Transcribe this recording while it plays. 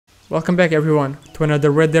Welcome back everyone to another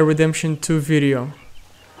Red Dead Redemption 2 video.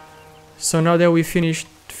 So now that we finished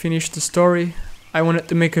the story, I wanted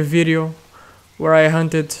to make a video where I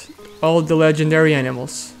hunted all the legendary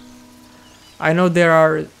animals. I know there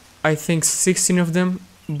are, I think, 16 of them,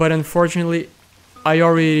 but unfortunately I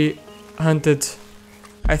already hunted,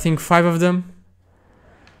 I think, 5 of them,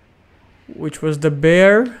 which was the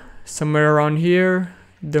bear, somewhere around here,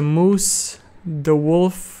 the moose, the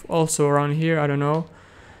wolf, also around here, I don't know,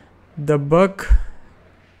 the buck,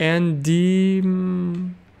 and the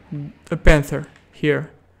panther here.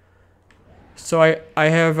 So I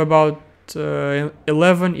have about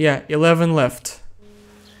 11 left.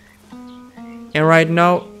 And right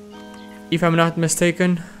now, if I'm not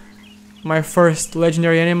mistaken, my first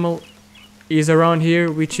legendary animal is around here,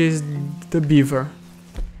 which is the beaver.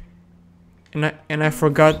 And I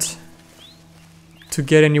forgot to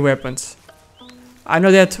get any weapons. I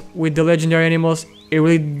know that with the legendary animals it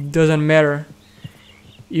really doesn't matter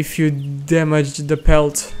if you damage the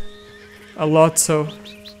pelt a lot, so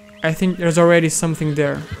I think there's already something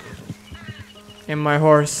there. And my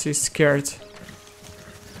horse is scared.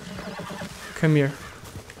 Come here.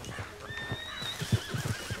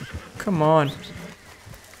 Come on.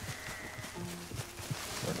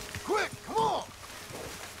 Quick, come on!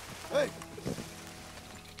 Hey!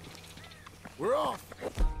 We're off!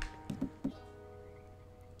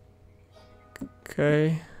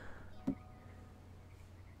 Okay.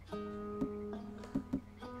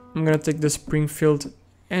 I'm gonna take the Springfield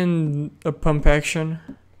and a pump action.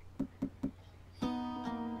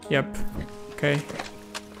 Yep. Okay.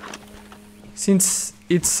 Since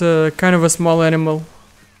it's kind of a small animal.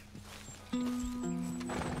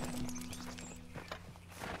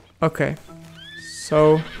 Okay.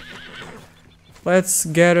 So let's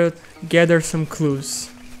gather some clues.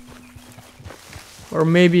 Or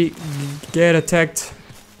maybe get attacked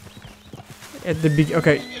at the big.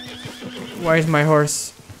 Okay. Why is my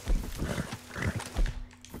horse?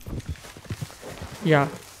 Yeah,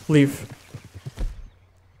 leave.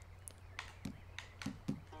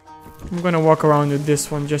 I'm gonna walk around with this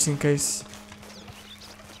one just in case.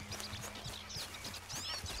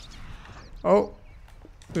 Oh,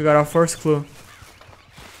 we got our first clue.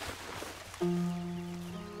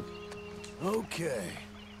 Okay.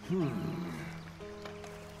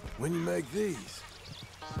 When you make these?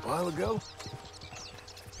 A while ago?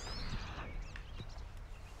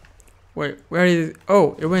 Wait, where is it?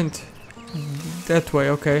 Oh, it went that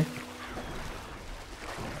way, okay.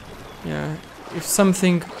 Yeah, if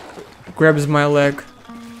something grabs my leg.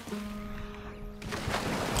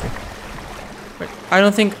 Wait, I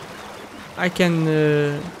don't think I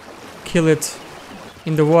can kill it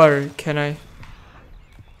in the water, can I?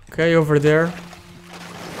 Okay, over there.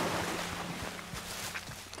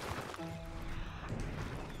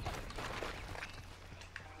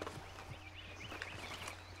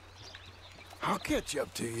 I'll catch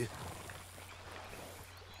up to you.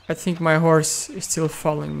 I think my horse is still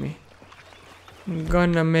following me. I'm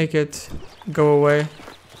gonna make it go away.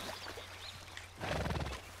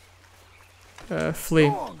 Flee.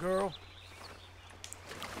 Come on, girl.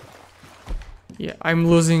 Yeah, I'm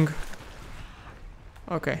losing.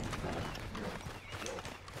 Okay.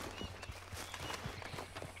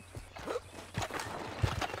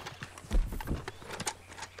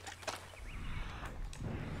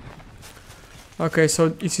 Okay, so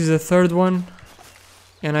this is the third one,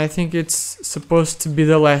 and I think it's supposed to be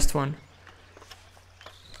the last one.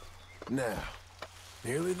 Now,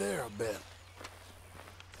 nearly there, I bet.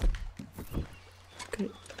 Okay.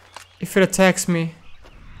 If it attacks me,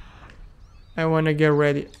 I want to get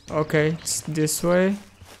ready. Okay, it's this way.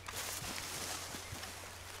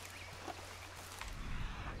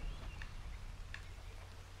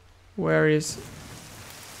 Where is...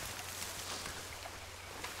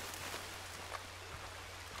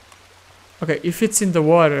 Okay, if it's in the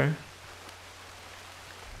water...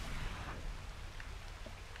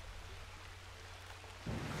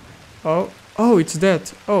 Oh, it's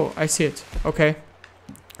dead. Oh, I see it. Okay.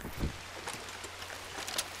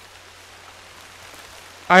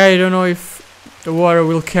 I don't know if the water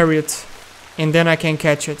will carry it, and then I can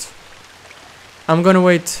catch it. I'm gonna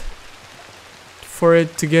wait for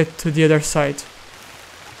it to get to the other side.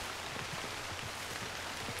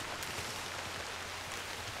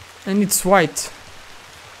 And it's white.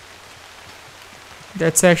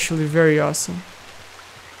 That's actually very awesome.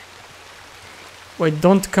 Wait,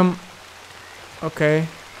 don't come. Okay.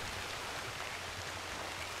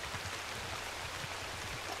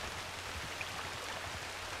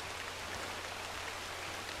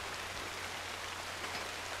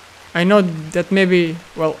 I know that maybe,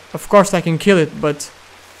 well, of course I can kill it, but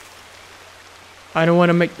I don't want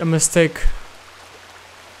to make a mistake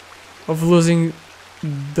of losing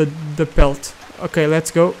the pelt. Okay,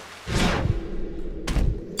 let's go.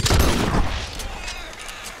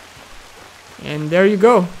 And there you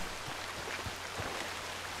go.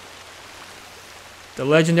 The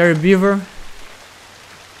Legendary Beaver.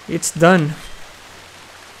 It's done.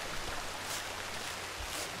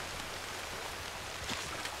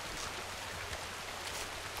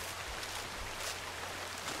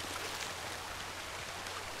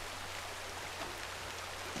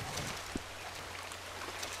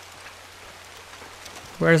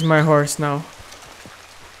 Where's my horse now?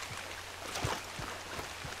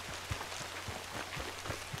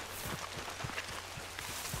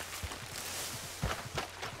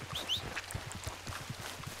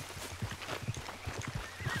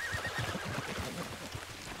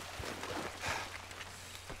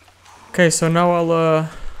 Okay, so now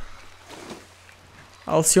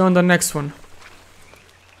I'll see you on the next one.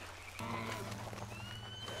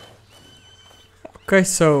 Okay,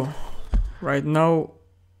 so right now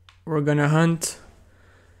we're gonna hunt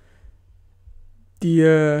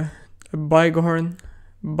the Bighorn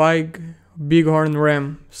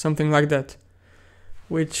Ram, something like that,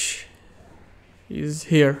 which is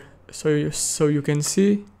here. So you can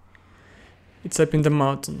see it's up in the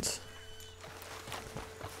mountains.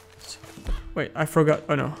 Wait, I forgot.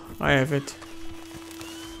 Oh no, I have it.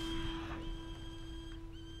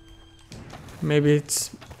 Maybe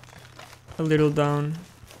it's a little down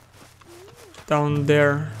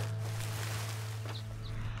there.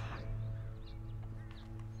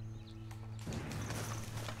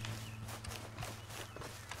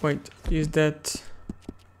 Wait, is that...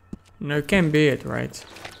 No, it can't be it, right?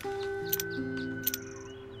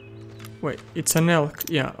 Wait, it's an elk.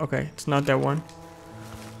 Yeah, okay, it's not that one.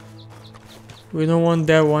 We don't want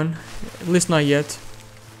that one, at least not yet.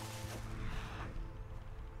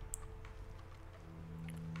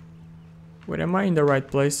 Wait, am I in the right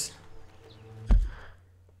place?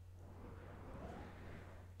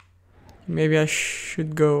 Maybe I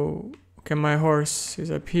should go... Okay, my horse is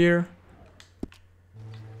up here.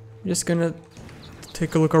 I'm just gonna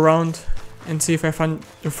take a look around and see if I find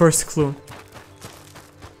the first clue.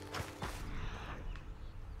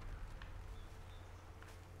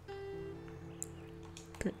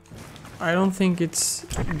 Okay, I don't think it's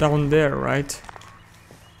down there, right?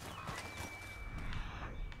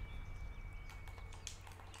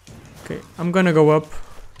 Okay, I'm gonna go up.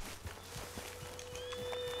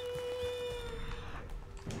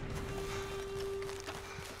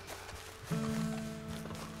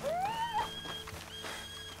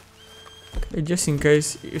 Okay, just in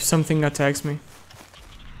case if something attacks me.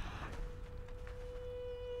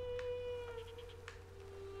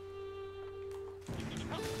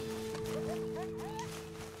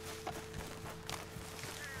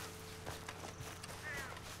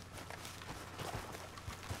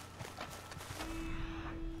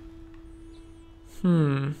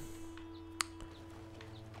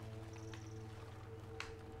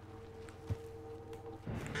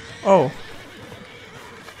 Oh.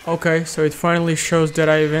 Okay, so it finally shows that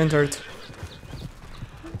I've entered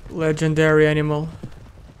legendary animal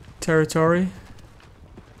territory.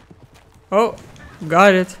 Oh,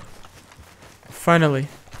 got it. Finally.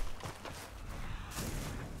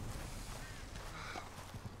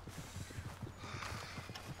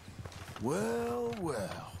 Well,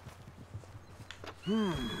 well.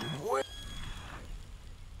 Well.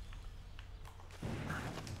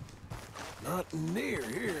 Not near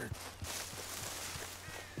here.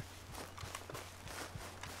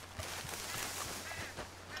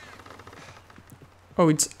 Oh,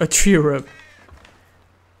 it's a tree rub.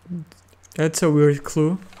 That's a weird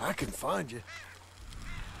clue. I can find you.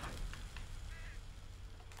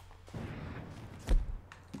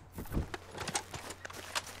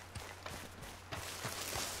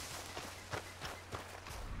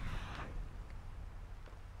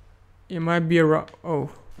 It might be a rock. Oh,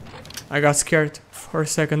 I got scared for a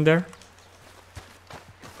second there.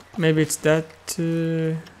 Maybe it's that.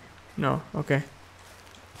 No, okay.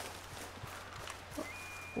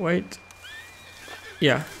 Wait.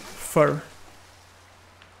 Yeah, fur.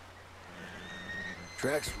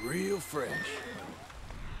 Track's real fresh.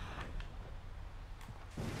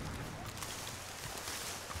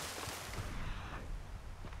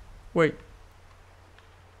 Wait.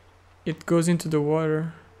 It goes into the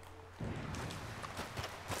water.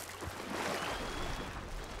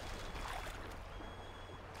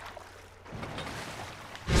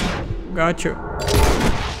 Gotcha.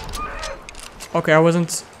 Okay, I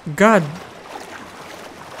wasn't... God!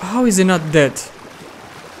 How is he not dead?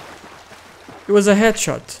 It was a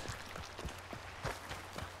headshot.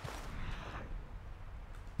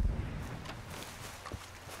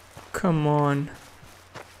 Come on.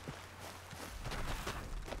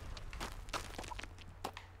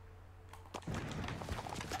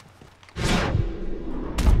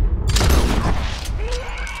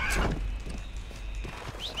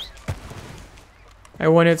 I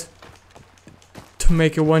wanted to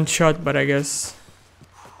make it one shot, but I guess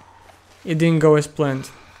it didn't go as planned.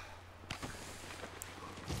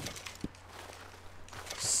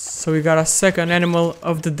 So we got a second animal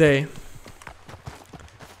of the day.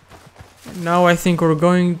 Now I think we're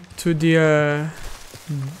going to the a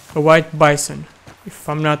white bison, if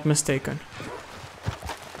I'm not mistaken.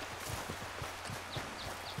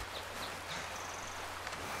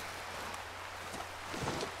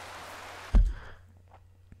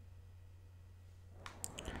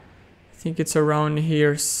 I think it's around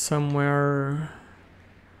here somewhere.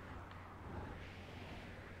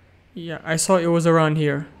 Yeah, I saw it was around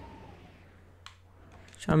here.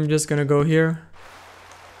 So I'm just gonna go here.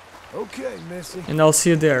 Okay, Missy. And I'll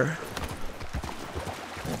see you there.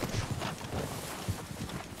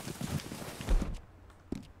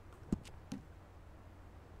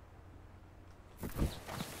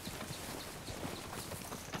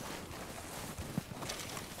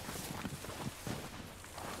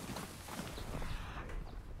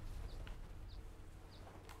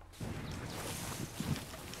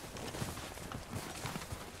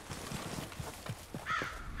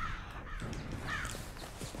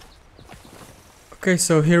 Okay,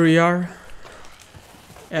 so here we are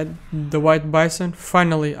at the white bison.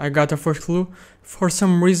 Finally, I got the first clue. For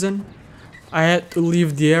some reason, I had to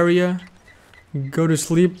leave the area, go to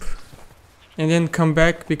sleep, and then come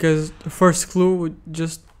back because the first clue would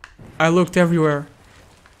just... I looked everywhere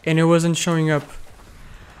and it wasn't showing up.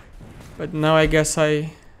 But now I guess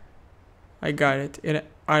I got it. And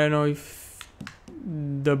I don't know if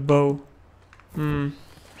the bow...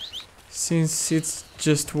 Since it's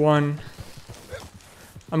just one...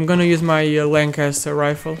 I'm gonna use my Lancaster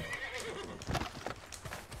rifle.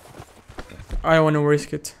 I don't want to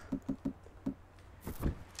risk it.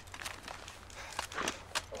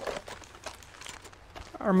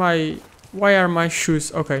 Why are my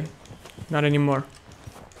shoes... Okay, not anymore.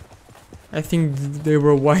 I think they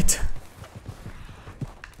were white.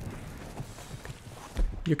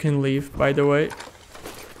 You can leave, by the way.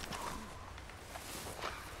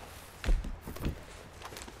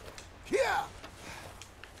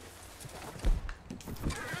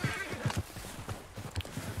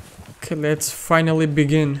 Okay, let's finally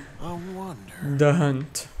begin the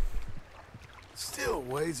hunt. Still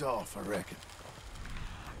ways off, I reckon.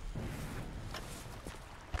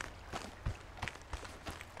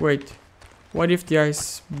 Wait, what if the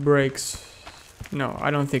ice breaks? No,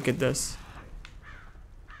 I don't think it does.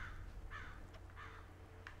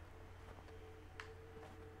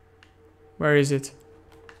 Where is it?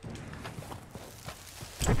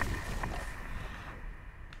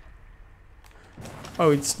 Oh,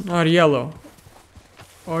 it's not yellow.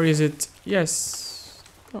 Or is it? Yes.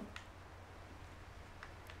 Oh.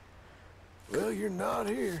 Well, you're not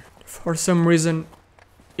here. For some reason,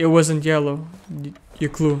 it wasn't yellow. You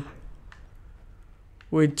clue.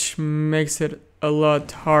 Which makes it a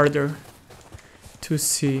lot harder to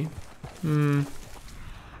see.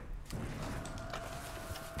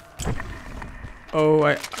 Oh,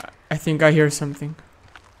 I think I hear something.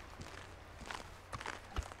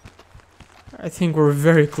 I think we're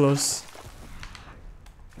very close.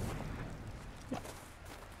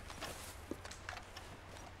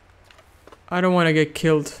 I don't want to get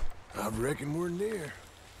killed. I reckon we're near.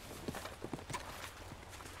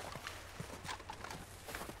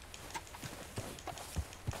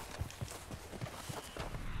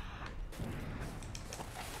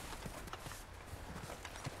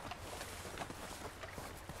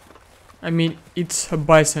 I mean, it's a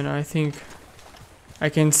bison. I think I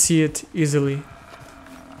can see it easily.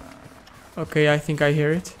 Okay, I think I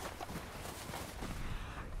hear it.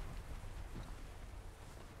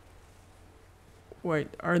 Wait,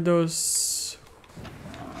 are those...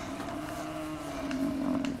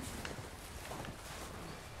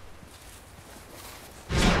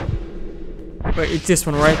 Wait, it's this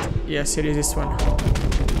one, right? Yes, it is this one.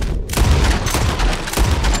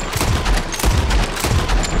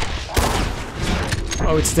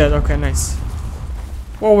 Oh, it's dead. Okay, nice.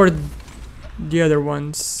 What were the other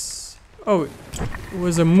ones? Oh, it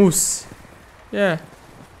was a moose. Yeah.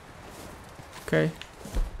 Okay.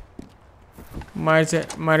 Might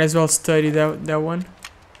as well study that one.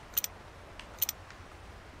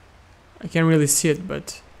 I can't really see it,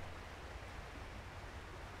 but...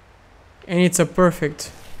 And it's a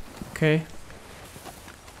perfect. Okay.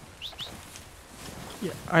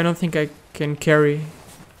 Yeah, I don't think I can carry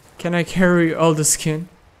Can I carry all the skin?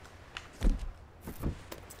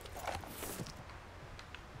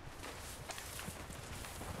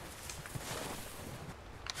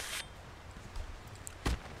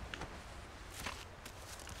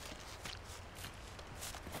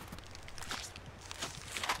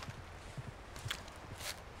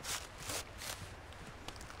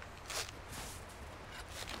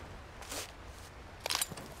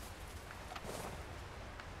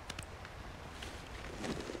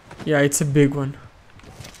 Yeah, it's a big one.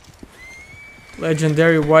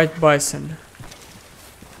 Legendary white bison.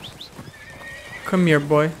 Come here,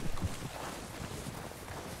 boy.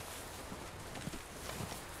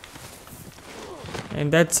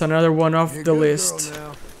 And that's another one off the list.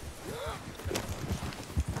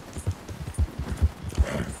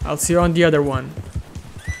 I'll see you on the other one.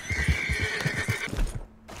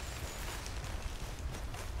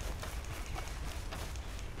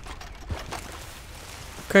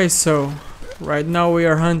 Okay, so right now we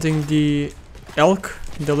are hunting the elk,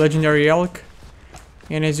 the legendary elk,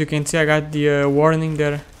 and as you can see I got the warning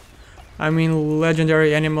that I'm in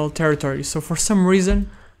legendary animal territory. So for some reason,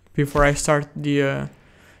 before I start the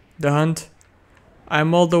hunt,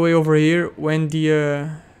 I'm all the way over here when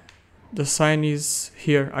the sign is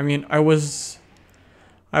here. I mean, I was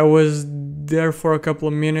there for a couple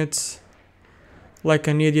of minutes like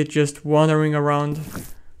an idiot, just wandering around.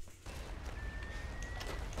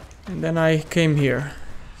 And then I came here.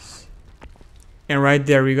 And right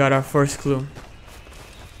there we got our first clue.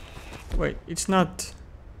 Wait, it's not...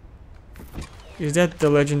 Is that the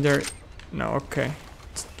legendary? No, okay.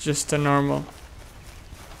 It's just a normal.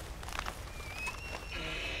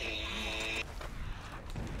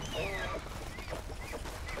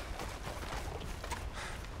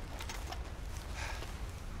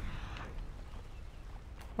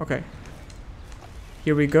 Okay.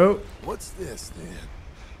 Here we go. What's this then?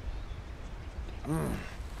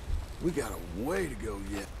 We got a way to go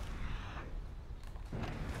yet.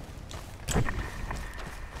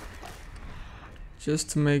 Just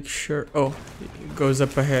to make sure. Oh, it goes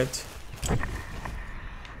up ahead.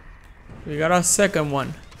 We got our second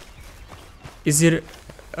one. Is it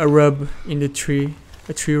a rub in the tree?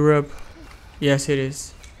 A tree rub? Yes, it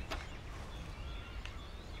is.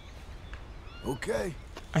 Okay.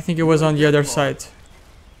 I think it was on the other side.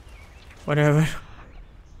 Whatever.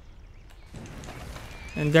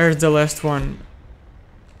 And there's the last one.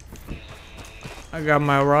 I got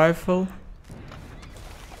my rifle.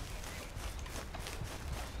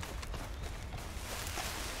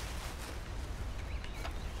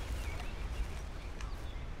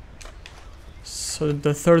 So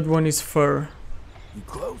the third one is fur. You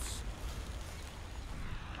close?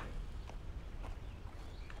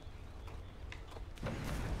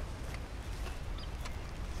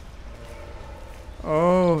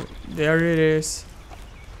 Oh, there it is.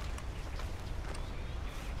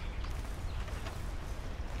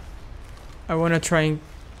 I wanna try and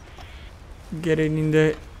get it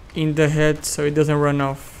in the head so it doesn't run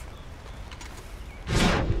off.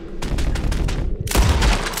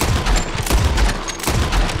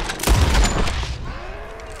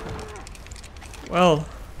 Well,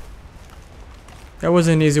 that was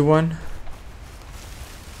an easy one.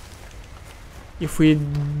 If we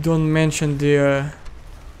don't mention the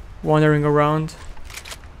wandering around.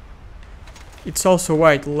 It's also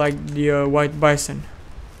white, like the white bison.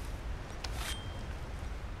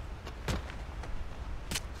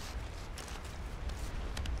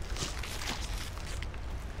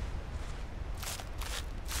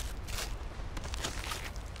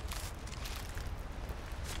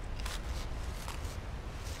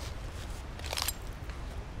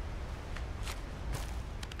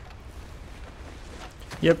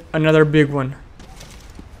 Yep, another big one.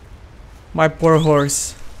 My poor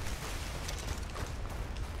horse.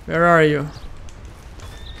 Where are you?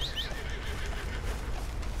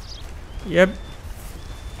 Yep,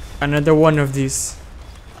 another one of these.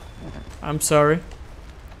 I'm sorry.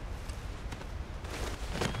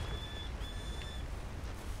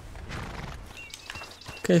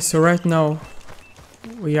 Okay, so right now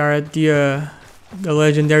we are at the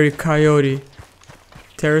Legendary Coyote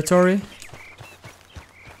territory.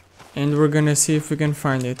 And we're gonna see if we can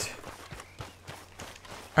find it.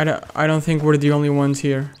 I don't think we're the only ones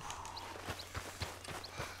here.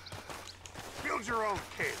 Build your own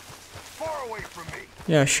camp, far away from me.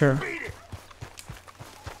 Yeah, sure. Beat it.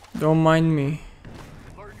 Don't mind me.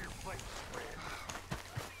 Learn your place, friend.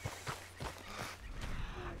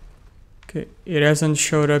 Okay, it hasn't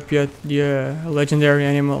showed up yet, the legendary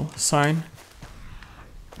animal sign.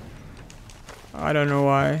 I don't know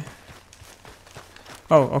why.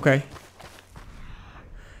 Oh, okay.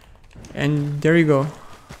 And there you go.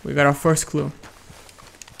 We got our first clue.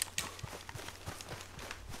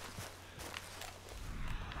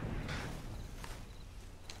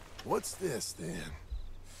 What's this then?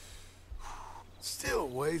 Still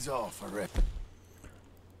ways off, I reckon.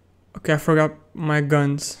 Okay, I forgot my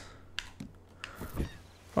guns.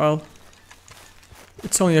 Well,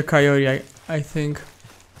 it's only a coyote, I think.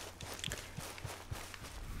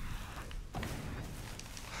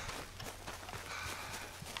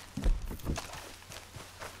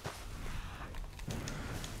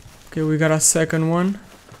 Okay, we got a second one.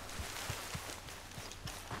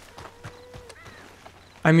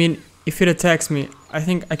 I mean, if it attacks me, I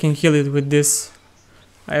think I can kill it with this.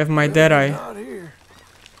 I have my dead eye. Not here.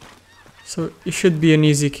 So it should be an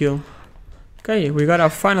easy kill. Okay, we got our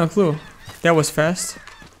final clue. That was fast.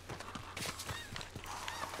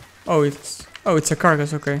 Oh, it's a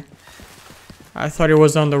carcass, okay. I thought it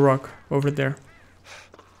was on the rock over there.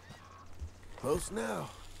 Close now.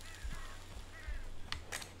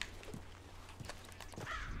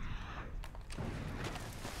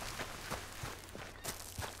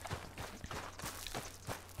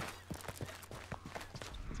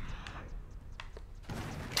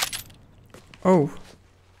 Oh.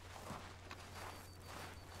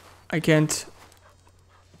 I can't.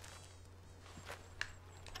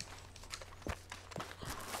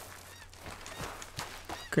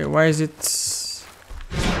 Okay, why is it?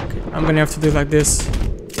 Okay, I'm gonna have to do it like this.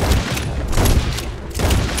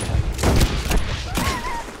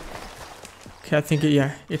 Okay, I think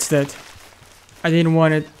yeah, it's dead. I didn't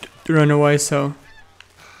want it to run away, so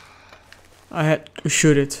I had to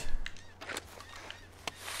shoot it.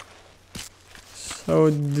 So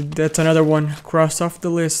that's another one crossed off the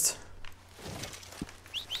list.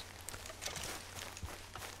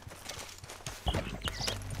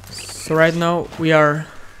 So right now we are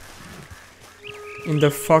in the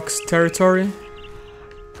fox territory,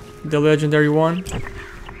 the legendary one.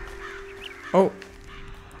 Oh,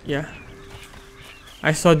 yeah.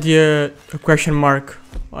 I saw the question mark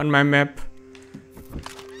on my map.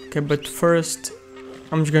 Okay, but first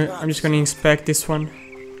I'm just gonna inspect this one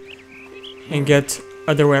and get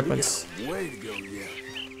other weapons. Way to go, yeah.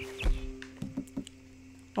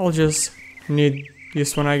 I'll just need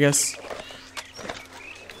this one, I guess.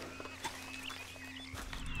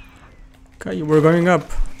 Okay, we're going up.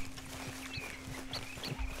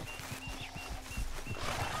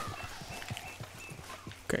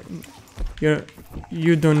 Okay,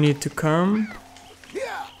 you don't need to come.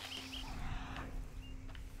 Yeah.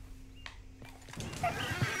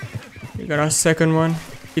 We got our second one.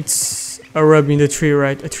 It's a rub in the tree,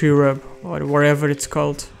 right? A tree rub, or whatever it's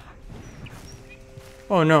called.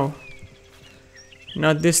 Oh no,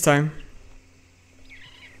 not this time.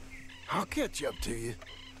 I'll catch up to you.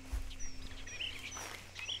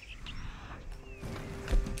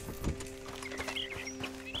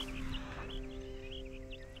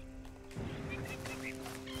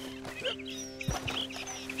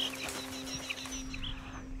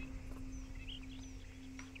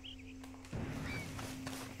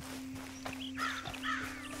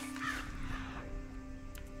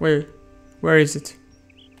 Where is it?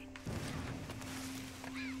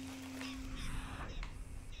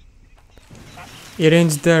 It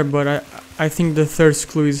ends there, but I think the third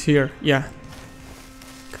clue is here. Yeah.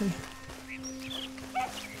 Okay.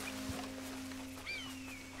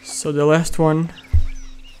 So the last one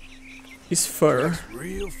is fur. That's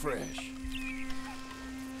real fresh.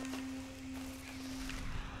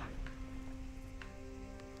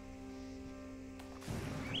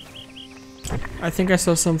 I think I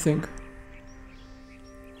saw something.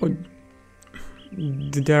 Oh,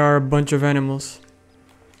 there are a bunch of animals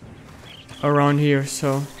around here,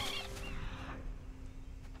 so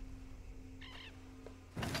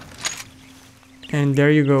and there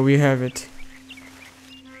you go, we have it.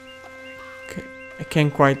 Okay, I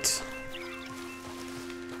can't quite.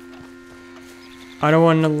 I don't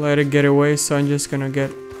want to let it get away, so I'm just gonna get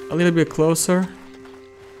a little bit closer.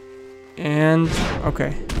 And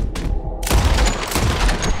okay.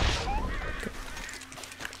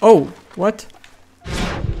 Oh, what?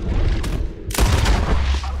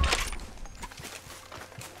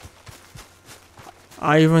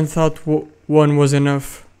 I even thought one was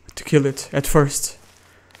enough to kill it at first.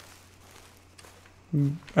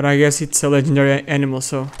 But I guess it's a legendary animal,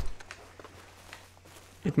 so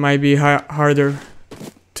it might be harder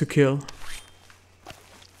to kill.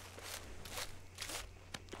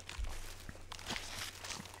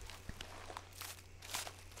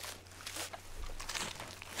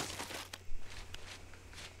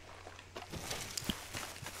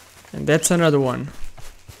 And that's another one.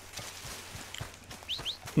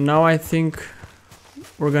 now I think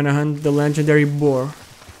we're gonna hunt the Legendary Boar.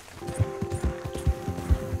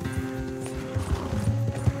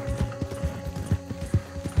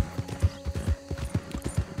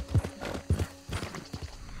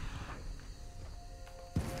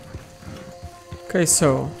 Okay,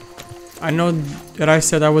 so I know that I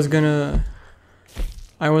said I was gonna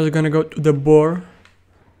go to the boar,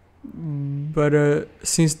 but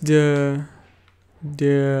since the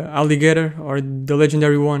alligator or the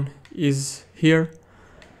legendary one is here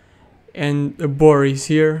and the boar is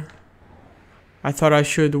here, I thought I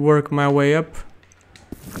should work my way up.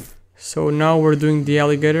 So now we're doing the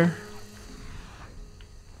alligator,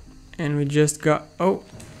 and we just got, oh,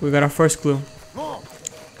 we got our first clue.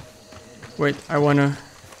 Wait, I wanna,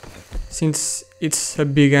 since it's a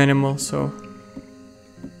big animal, so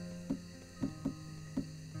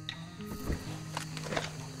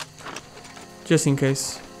just in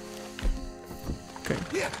case. Okay,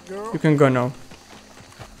 you can go now.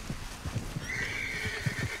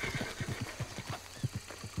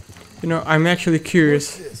 You know, I'm actually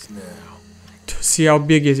curious to see how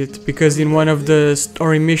big is it, because in one of the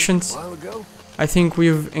story missions, I think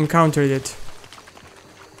we've encountered it.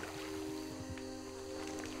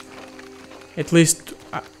 At least,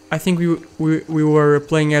 I think we were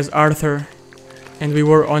playing as Arthur, and we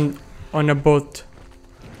were on a boat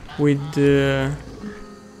with the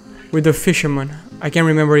fisherman. I can't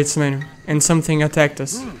remember its name, and something attacked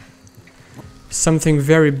us. Something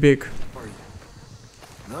very big.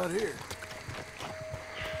 Not here.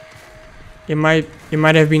 It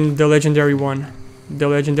might have been the legendary one, the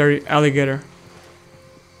legendary alligator.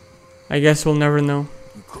 I guess we'll never know.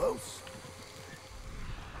 You close?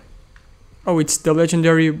 Oh, it's the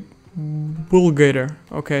legendary bull gator.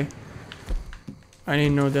 Okay, I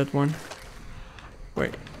didn't know that one.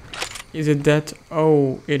 Wait, is it that?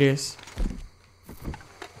 Oh, it is.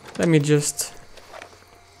 Let me just.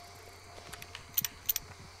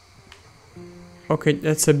 Okay,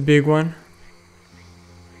 that's a big one.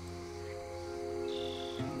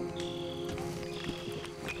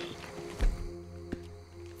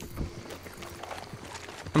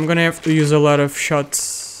 I'm gonna have to use a lot of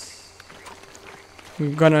shots.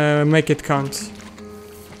 I'm gonna make it count.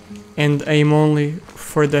 And aim only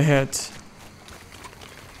for the head.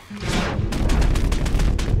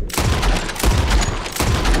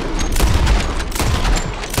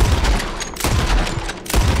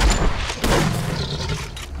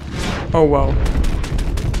 Oh wow.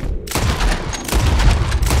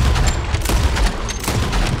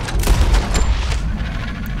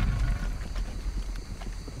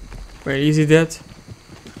 Wait, is he dead?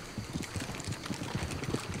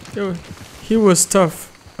 Yo, he was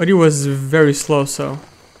tough, but he was very slow, so...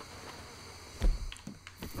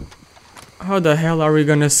 How the hell are we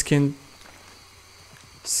gonna skin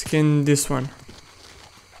this one?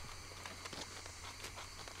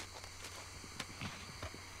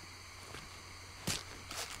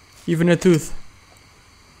 Even a tooth.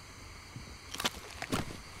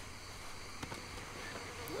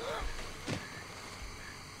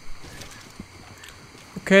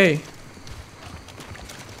 Okay.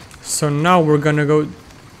 So now we're gonna go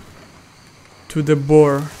to the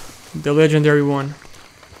boar, the legendary one.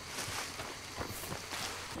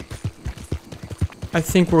 I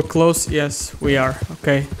think we're close. Yes, we are.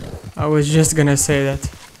 Okay. I was just gonna say that.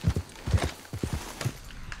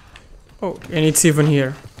 Oh, and it's even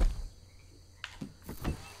here.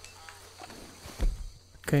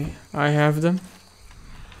 Okay, I have them.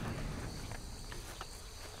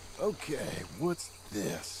 Okay, what's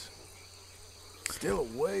this? Still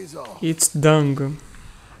a ways off. It's dung.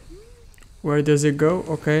 Where does it go?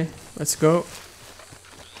 Okay, let's go.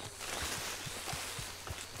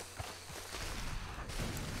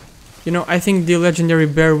 You know, I think the legendary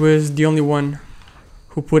bear was the only one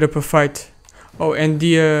who put up a fight. Oh, and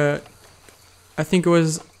the I think it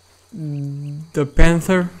was the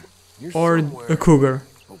panther or a cougar.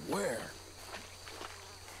 But where?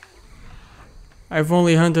 I've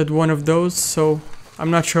only hunted one of those, so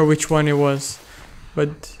I'm not sure which one it was.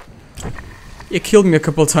 But it killed me a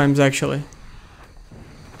couple times actually.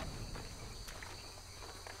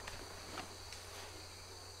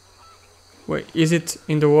 Wait, is it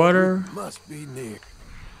in the water? Must be near.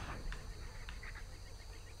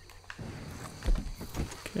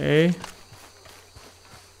 Okay.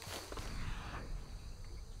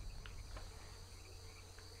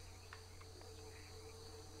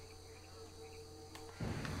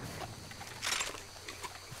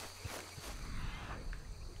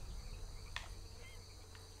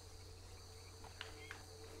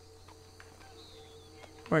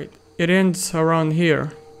 Wait, it ends around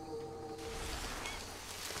here.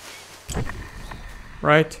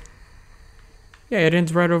 right? Yeah, it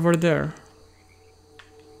ends right over there.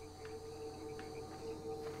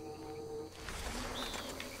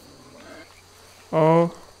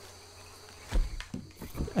 Oh,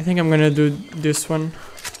 I think I'm gonna do this one.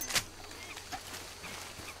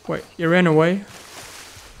 Wait, you ran away?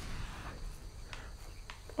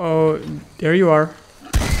 Oh, there you are.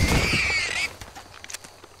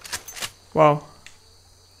 Wow,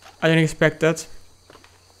 I didn't expect that.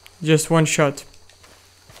 Just one shot.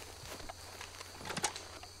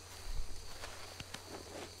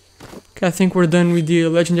 Okay, I think we're done with the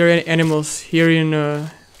legendary animals here in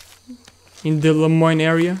the Lemoyne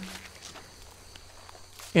area.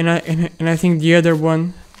 And I think the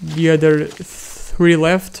other three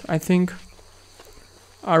left, I think,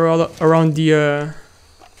 are all around the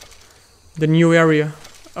new area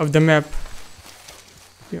of the map.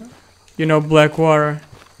 Yeah, you know, Blackwater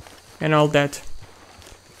and all that.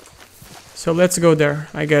 So let's go there,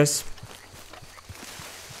 I guess.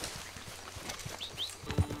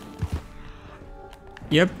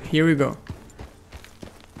 Yep, here we go.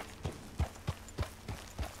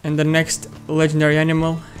 And the next legendary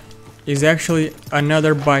animal is actually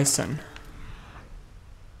another bison,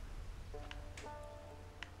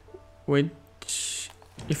 which,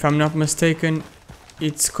 if I'm not mistaken,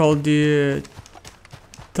 it's called the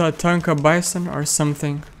Tatanka bison or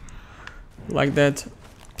something like that.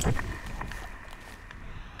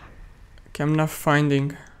 Okay, I'm not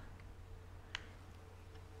finding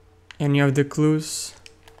any of the clues.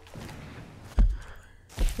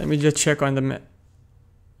 Let me just check on the map.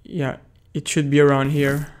 Yeah, it should be around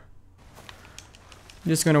here.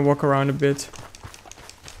 Just gonna walk around a bit.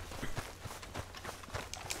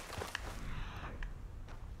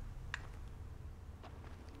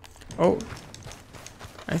 Oh,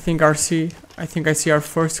 I think I see our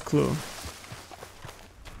first clue.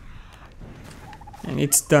 And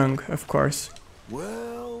it's dung, of course.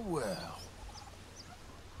 Well, well.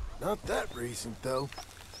 Not that recent, though.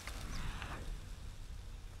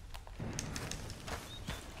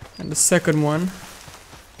 And the second one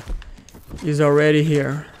is already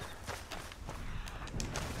here.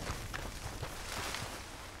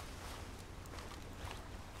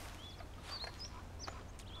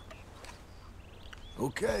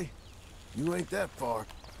 Okay, you ain't that far.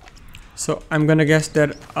 So I'm gonna guess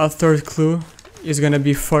that our third clue is gonna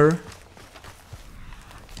be fur.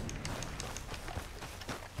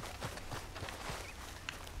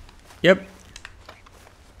 Yep.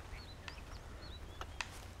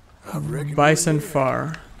 Bison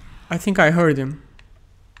far. I think I heard him.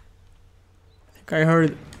 I think I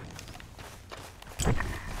heard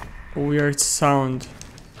a weird sound.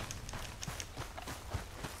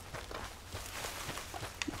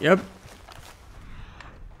 Yep.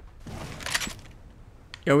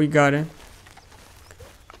 Yeah, we got it.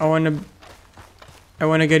 I wanna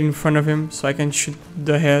get in front of him so I can shoot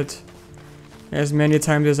the head as many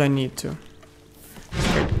times as I need to.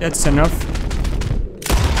 Okay, that's enough.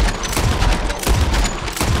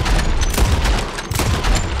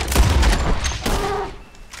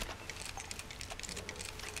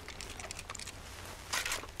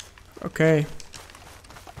 Okay.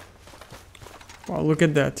 Wow, look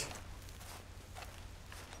at that.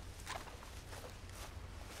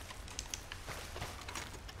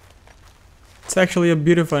 It's actually a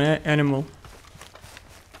beautiful animal.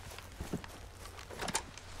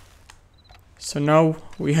 So now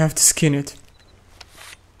we have to skin it.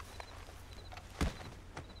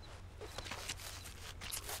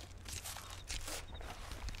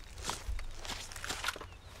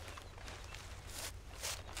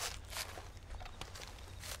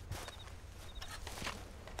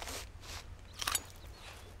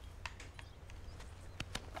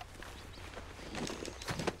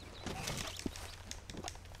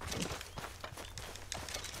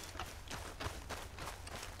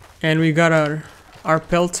 And we got our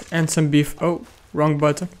pelt and some beef. Oh, wrong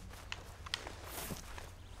button.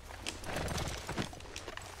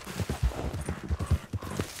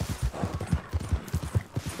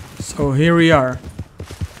 So here we are.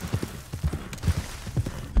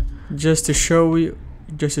 Just to show you,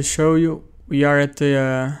 we are at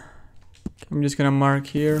the. I'm just gonna mark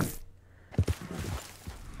here.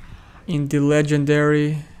 In the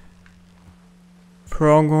Legendary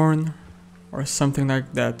Pronghorn or something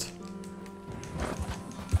like that.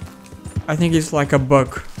 I think it's like a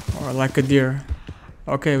buck or like a deer.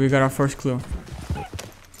 Okay, we got our first clue.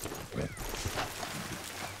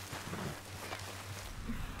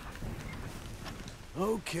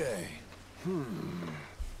 Okay.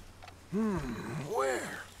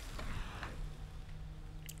 Where?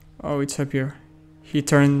 Oh, it's up here. He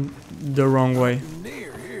turned the wrong way. Near.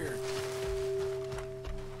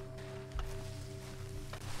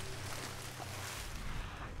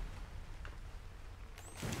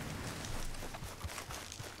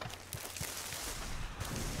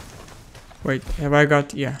 Wait, have I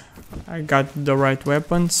got... yeah. I got the right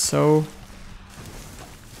weapon, so...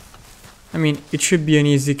 I mean, it should be an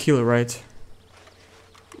easy kill, right?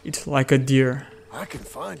 It's like a deer. I can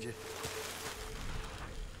find you.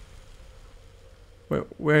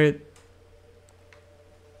 Wait,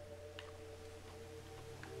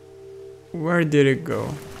 where did it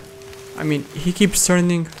go? I mean, he keeps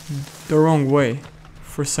turning the wrong way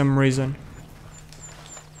for some reason.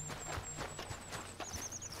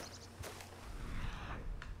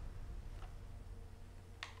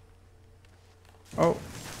 Oh,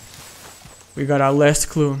 we got our last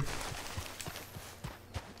clue.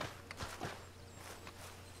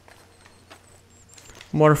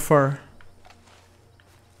 More fur.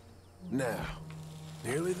 Now,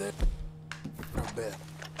 nearly there. I bet.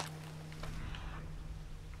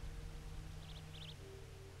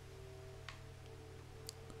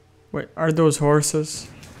 Wait, are those horses?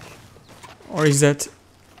 Or is that...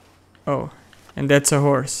 oh, and that's a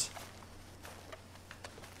horse.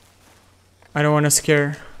 I don't want to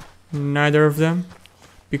scare neither of them,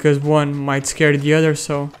 because one might scare the other,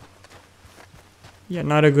 so... yeah,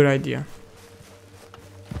 not a good idea.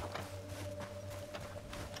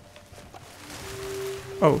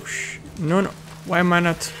 Oh, no, no. Why am I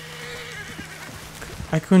not...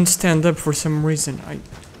 I couldn't stand up for some reason.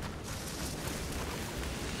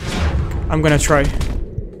 I'm gonna try.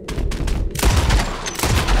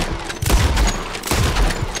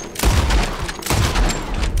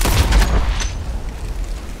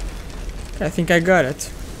 I think I got it.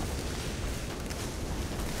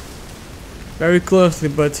 Very closely,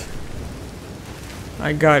 but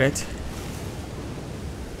I got it.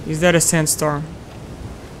 Is that a sandstorm?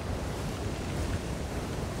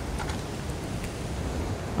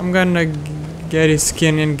 I'm gonna get his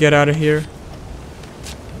skin and get out of here.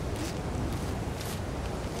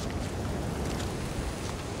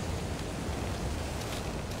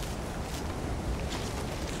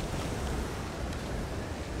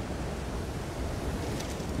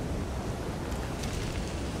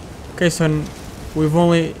 Okay, so we've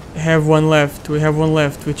only have one left. We have one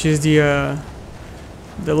left, which is the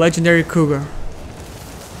Legendary Cougar.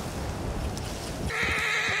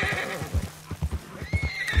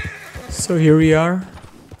 So here we are.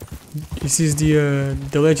 This is the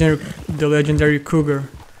Legendary Cougar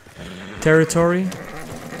territory.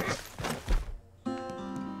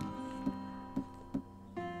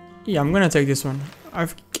 Yeah, I'm gonna take this one.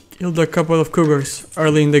 I've killed a couple of cougars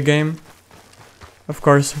early in the game. Of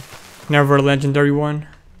course, never a legendary one.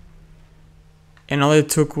 And all it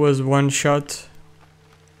took was one shot.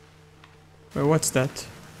 Wait, what's that?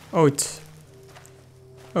 Oh, it's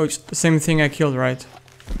the same thing I killed, right?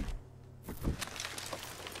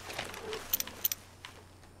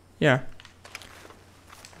 Yeah.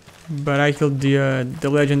 But I killed the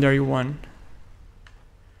legendary one.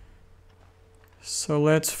 So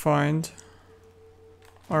let's find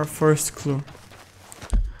our first clue.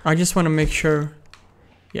 I just want to make sure.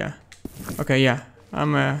 Yeah. Okay, yeah.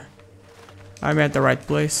 I'm at the right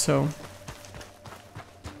place, so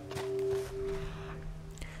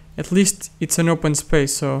at least it's an open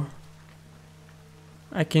space, so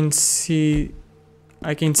I can see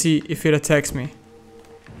if it attacks me.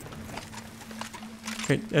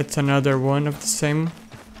 Okay, that's another one of the same.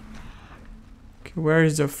 Okay, where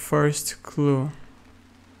is the first clue?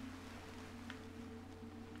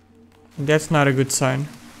 That's not a good sign.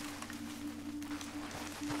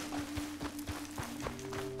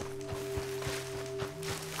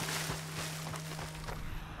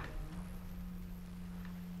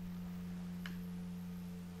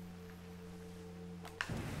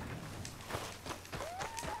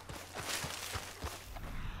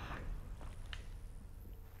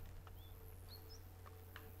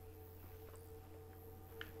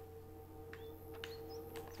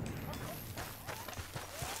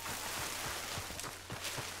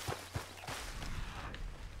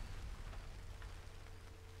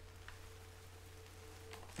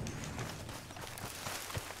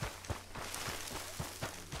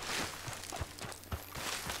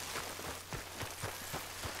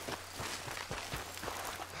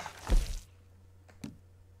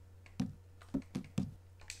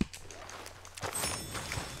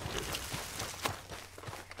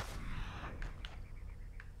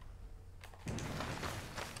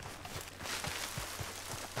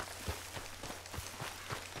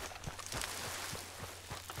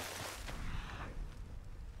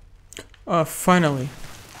 Finally.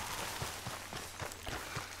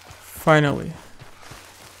 Finally.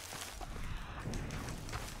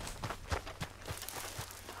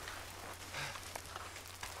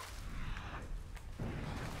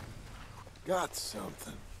 Got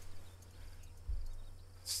something.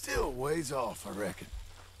 Still ways off, I reckon.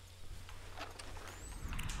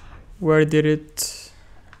 Where did it...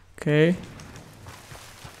 Okay.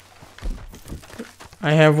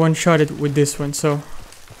 I have one shot with this one, so...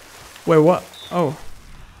 Wait, what? Oh.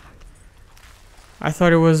 I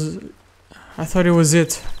thought it was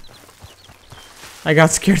it. I got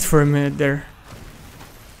scared for a minute there.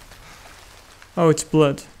 Oh, it's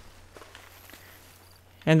blood.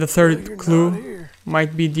 And the third clue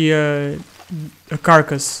might be the a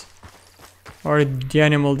carcass. Or the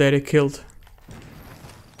animal that it killed.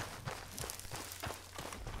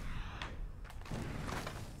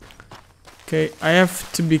 Okay, I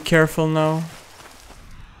have to be careful now.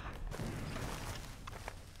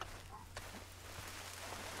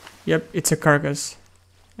 Yep, it's a carcass.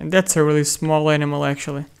 And that's a really small animal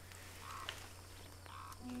actually.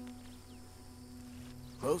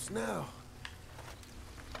 Close now.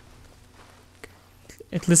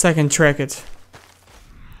 At least I can track it.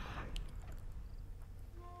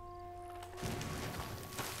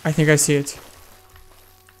 I think I see it.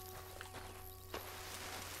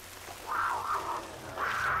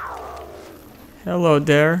 Hello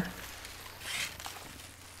there.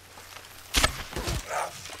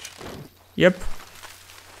 Yep.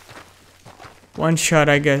 One shot,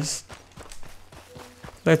 I guess.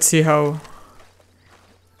 Let's see how...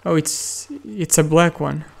 Oh, it's a black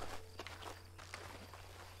one.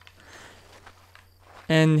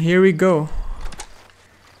 And here we go.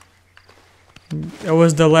 That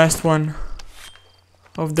was the last one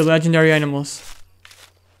of the legendary animals.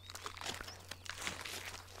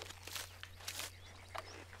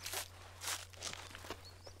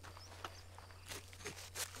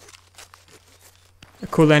 A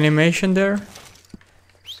cool animation there.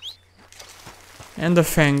 And the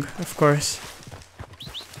fang, of course.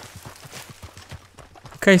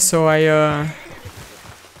 Okay, so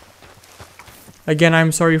again,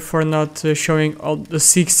 I'm sorry for not showing all the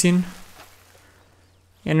 16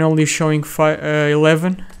 and only showing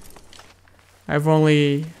 11. I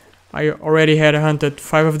already had hunted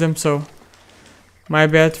 5 of them, so my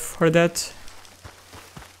bad for that.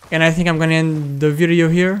 And I think I'm gonna end the video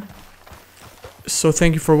here. So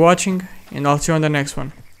thank you for watching, and I'll see you on the next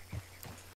one.